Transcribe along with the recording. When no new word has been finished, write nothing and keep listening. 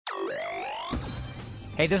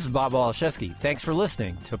Hey, this is Bob Waliszewski. Thanks for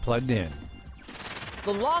listening to Plugged In.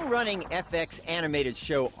 The long-running FX animated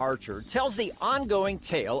show Archer tells the ongoing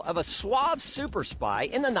tale of a suave super spy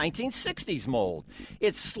in the 1960s mold.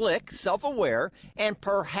 It's slick, self-aware, and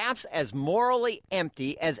perhaps as morally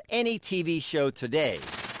empty as any TV show today.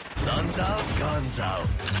 Sun's out, guns out.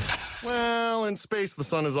 Well, in space, the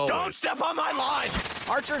sun is always... Don't step on my line!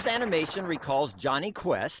 Archer's animation recalls Johnny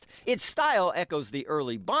Quest, its style echoes the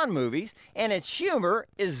early Bond movies, and its humor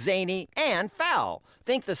is zany and foul.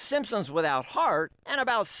 Think The Simpsons without heart and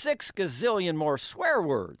about 6 gazillion more swear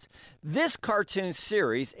words. This cartoon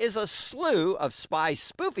series is a slew of spy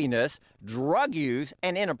spoofiness, drug use,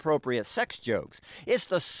 and inappropriate sex jokes. It's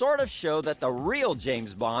the sort of show that the real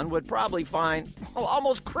James Bond would probably find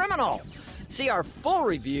almost criminal. See our full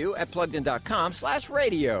review at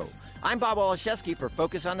pluggedin.com/radio. I'm Bob Waliszewski for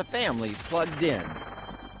Focus on the Family's Plugged In.